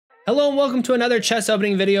Hello and welcome to another chess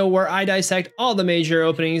opening video where I dissect all the major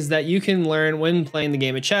openings that you can learn when playing the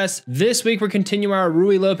game of chess. This week we're continuing our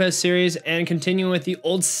Ruy Lopez series and continuing with the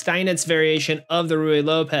Old Steinitz variation of the Ruy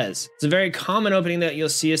Lopez. It's a very common opening that you'll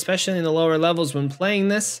see, especially in the lower levels when playing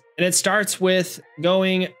this. And it starts with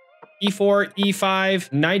going e4,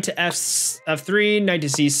 e5, knight to f3, knight to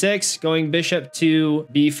c6, going bishop to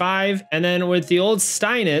b5. And then with the Old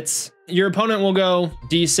Steinitz, your opponent will go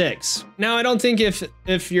d6. Now, I don't think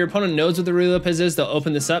if your opponent knows what the Ruy Lopez is, they'll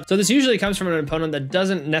open this up. So this usually comes from an opponent that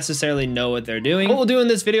doesn't necessarily know what they're doing. What we'll do in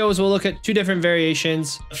this video is we'll look at two different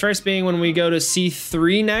variations. The first being when we go to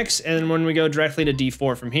c3 next, and when we go directly to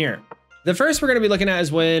d4 from here. The first we're going to be looking at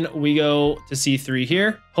is when we go to c3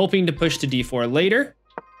 here, hoping to push to d4 later.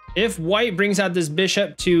 If white brings out this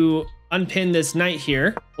bishop to unpin this knight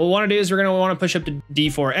here, what we want to do is we're going to want to push up to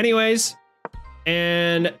d4 anyways.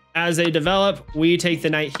 And as they develop, we take the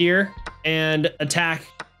knight here and attack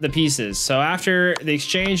the pieces. So after the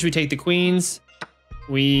exchange, we take the queens,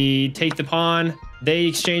 we take the pawn, they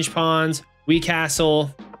exchange pawns, we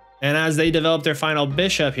castle. And as they develop their final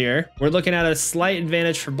bishop here, we're looking at a slight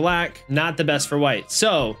advantage for black, not the best for white.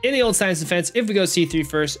 So in the Old Steinitz Defense, if we go c3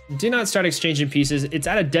 first, do not start exchanging pieces. It's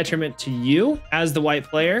at a detriment to you as the white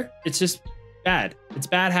player. It's just bad. It's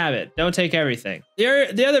bad habit. Don't take everything.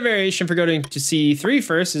 The other variation for going to c3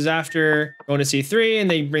 first is after going to c3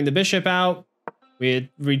 and they bring the bishop out,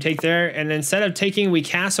 we take there, and instead of taking, we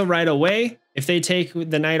castle right away. If they take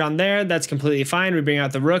the knight on there, that's completely fine. We bring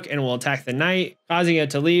out the rook and we'll attack the knight, causing it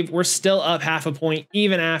to leave. We're still up half a point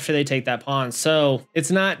even after they take that pawn. So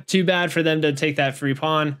it's not too bad for them to take that free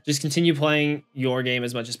pawn. Just continue playing your game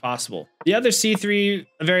as much as possible. The other c3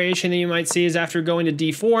 variation that you might see is after going to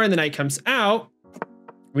d4 and the knight comes out,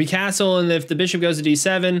 we castle, and if the bishop goes to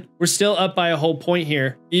d7, we're still up by a whole point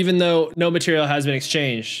here, even though no material has been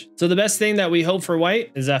exchanged. So the best thing that we hope for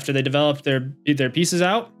white is after they develop their pieces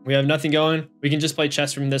out, we have nothing going. We can just play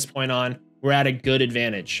chess from this point on. We're at a good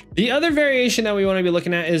advantage. The other variation that we want to be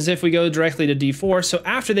looking at is if we go directly to d4. So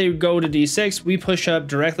after they go to d6, we push up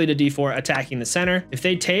directly to d4, attacking the center. If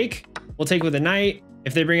they take, we'll take with a knight.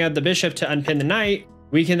 If they bring out the bishop to unpin the knight,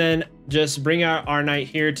 we can then just bring out our knight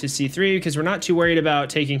here to c3 because we're not too worried about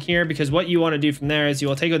taking here, because what you want to do from there is you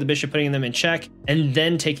will take with the bishop, putting them in check, and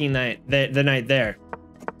then taking the knight there.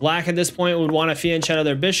 Black at this point would want to fianchetto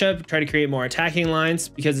their bishop, try to create more attacking lines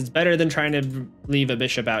because it's better than trying to leave a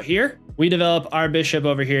bishop out here. We develop our bishop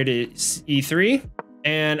over here to e3,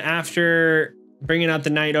 and after bringing out the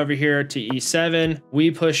knight over here to e7, we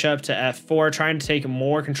push up to f4, trying to take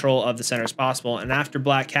more control of the center as possible. And after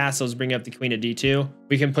black castles, bring up the queen to d2.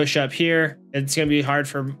 We can push up here. It's going to be hard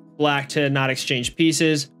for black to not exchange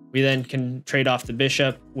pieces. We then can trade off the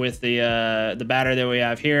bishop with the batter that we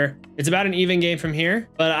have here. It's about an even game from here,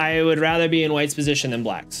 but I would rather be in white's position than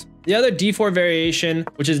black's. The other d4 variation,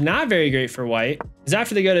 which is not very great for white, is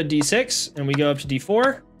after they go to d6 and we go up to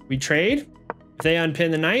d4, we trade. They unpin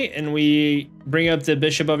the knight and we bring up the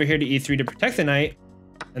bishop over here to e3 to protect the knight,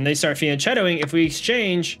 and they start fianchettoing. If we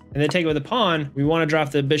exchange and they take it with a pawn, we want to drop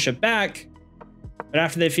the bishop back. But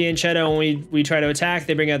after they fianchetto and we try to attack,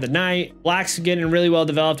 they bring out the knight. Black's getting really well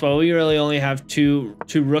developed while we really only have two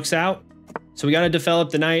rooks out. So we got to develop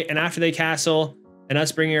the knight, and after they castle and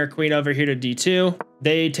us bringing our queen over here to d2,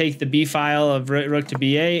 they take the b file of rook to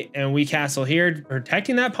b8 and we castle here,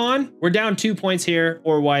 protecting that pawn. We're down 2 points here,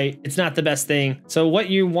 or white. It's not the best thing. So what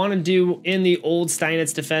you want to do in the Old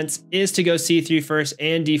Steinitz defense is to go c3 first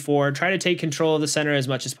and d4, try to take control of the center as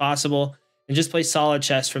much as possible, and just play solid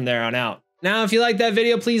chess from there on out. Now, if you like that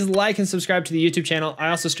video, please like and subscribe to the YouTube channel. I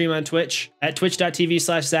also stream on Twitch at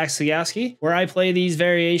twitch.tv/ZachSlagowski, where I play these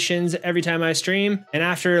variations every time I stream. And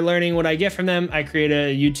after learning what I get from them, I create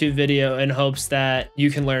a YouTube video in hopes that you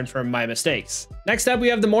can learn from my mistakes. Next up, we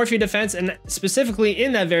have the Morphy defense, and specifically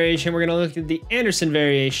in that variation, we're going to look at the Anderson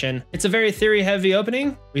variation. It's a very theory-heavy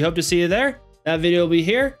opening. We hope to see you there. That video will be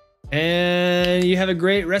here, and you have a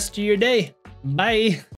great rest of your day. Bye.